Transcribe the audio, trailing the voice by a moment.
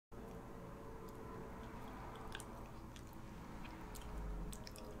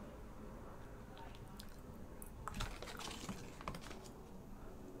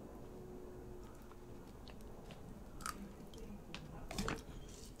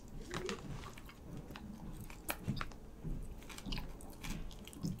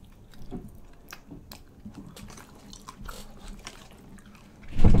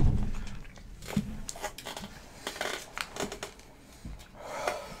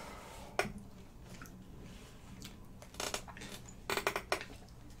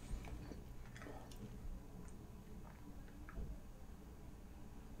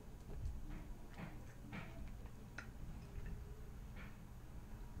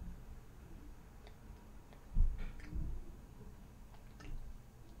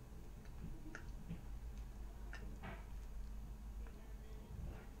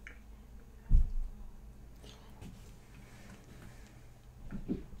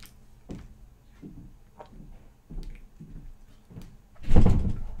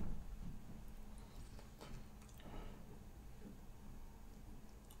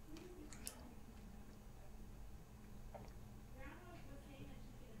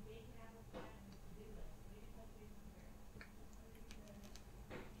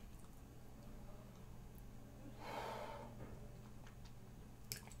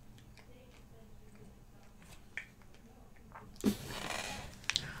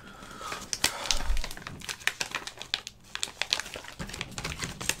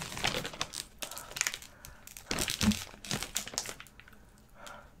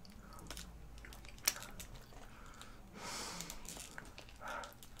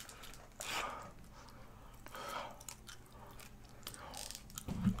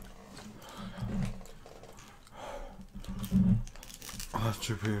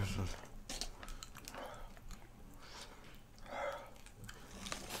two pieces.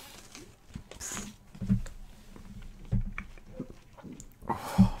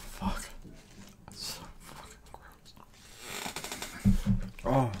 Oh, fuck. That's so fucking gross.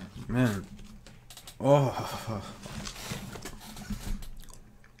 Oh, man. Oh.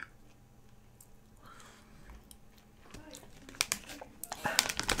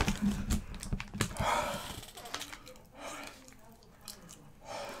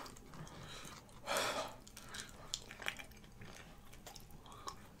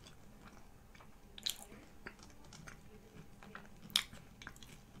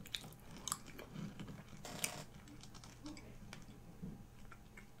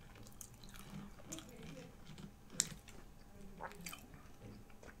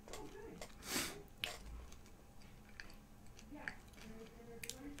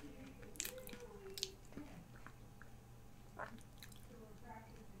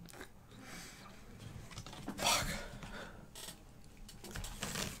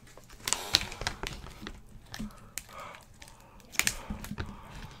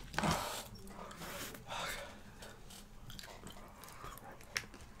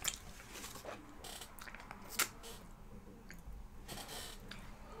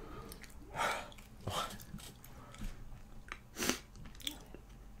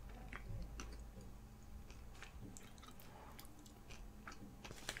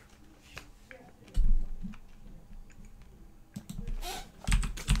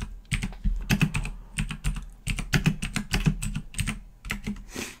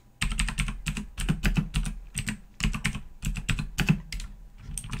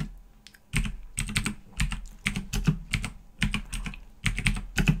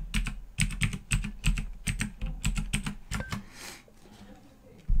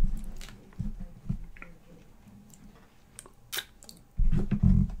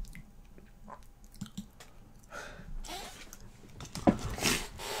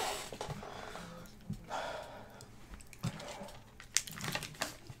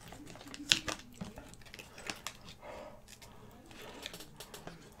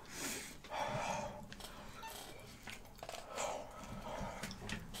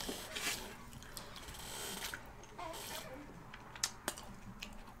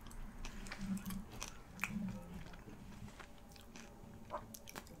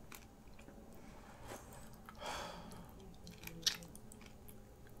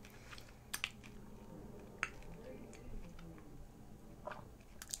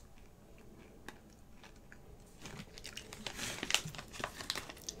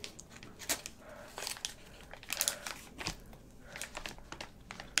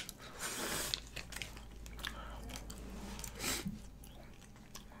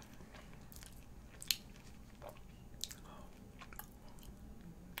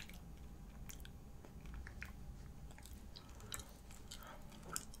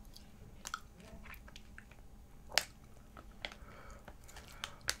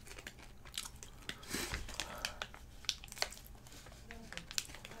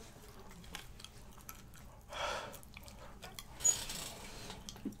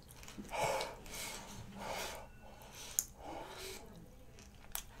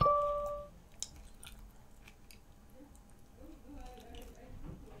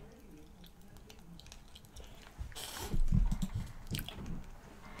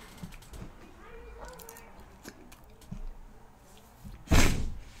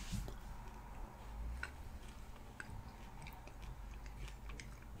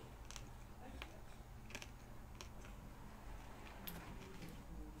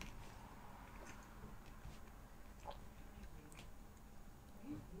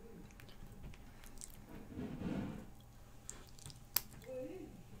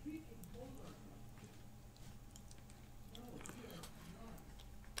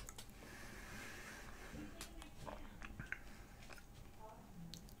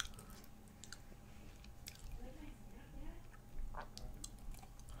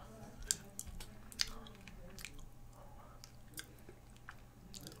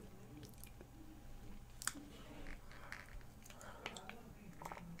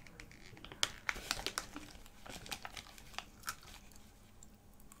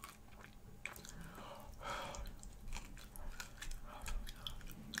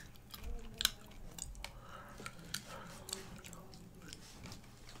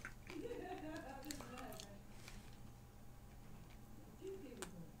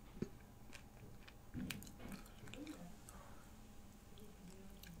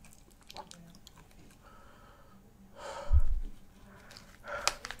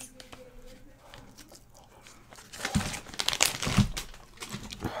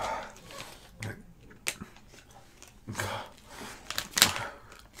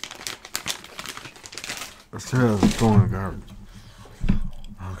 Let's try this going in garbage.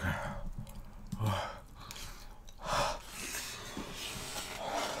 Okay.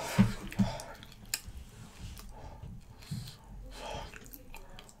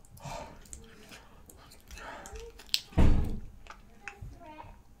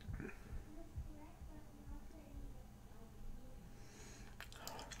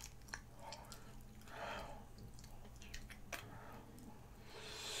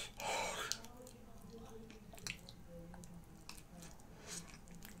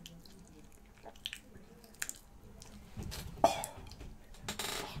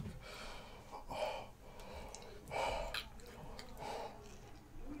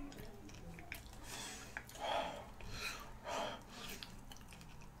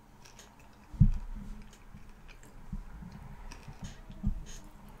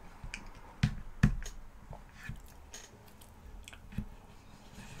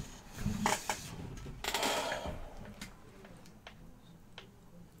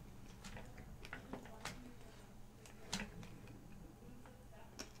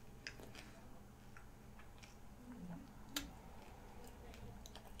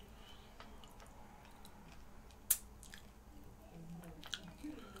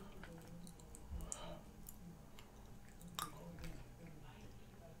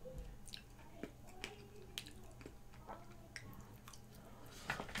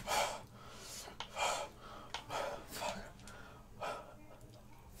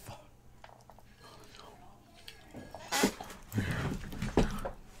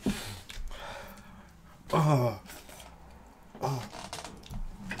 Oh. Oh.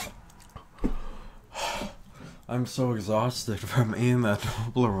 I'm so exhausted from eating that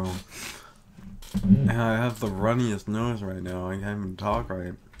Toblerone. And I have the runniest nose right now. I can't even talk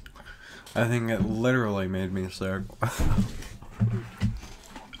right. I think it literally made me sick.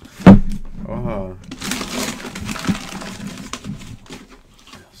 Oh.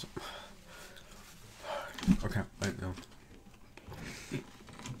 Okay, wait, no.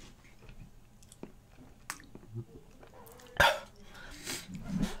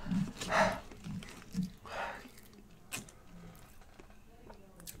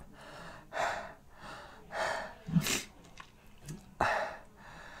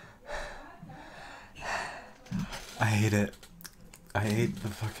 I hate it. I hate the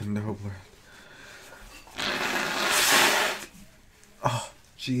fucking Toblerone. Oh,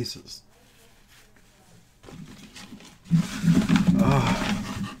 Jesus.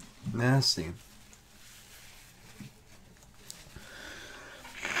 Oh, nasty.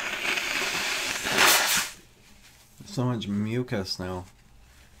 So much mucus now.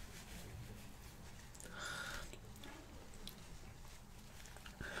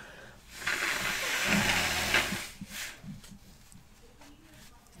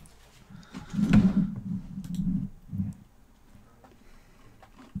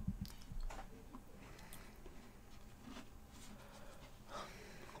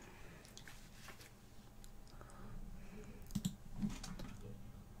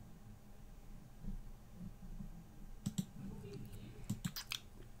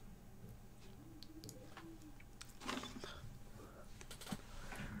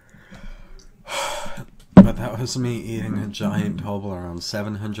 But that was me eating a giant Toblerone,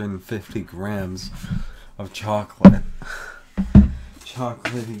 750 grams of chocolate.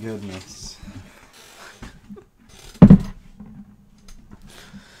 Chocolatey goodness.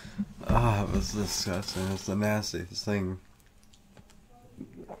 Ah, it was disgusting. It's the nastiest thing.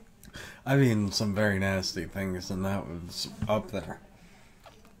 I've eaten some very nasty things, and that was up there.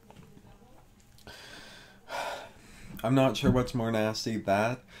 I'm not sure what's more nasty,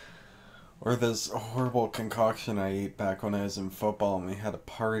 that or this horrible concoction I ate back when I was in football and we had a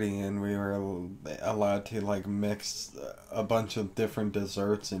party and we were allowed to like mix a bunch of different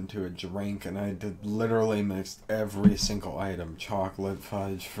desserts into a drink, and I did literally mixed every single item: chocolate,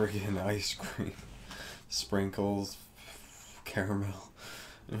 fudge, freaking ice cream, sprinkles, caramel.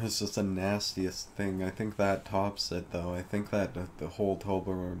 It was just the nastiest thing. I think that tops it though. I think that the whole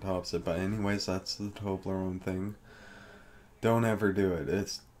Toblerone tops it. But anyways, that's the Toblerone thing. Don't ever do it.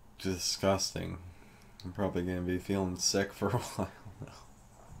 It's disgusting. I'm probably gonna be feeling sick for a while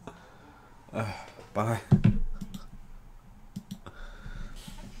now. Bye.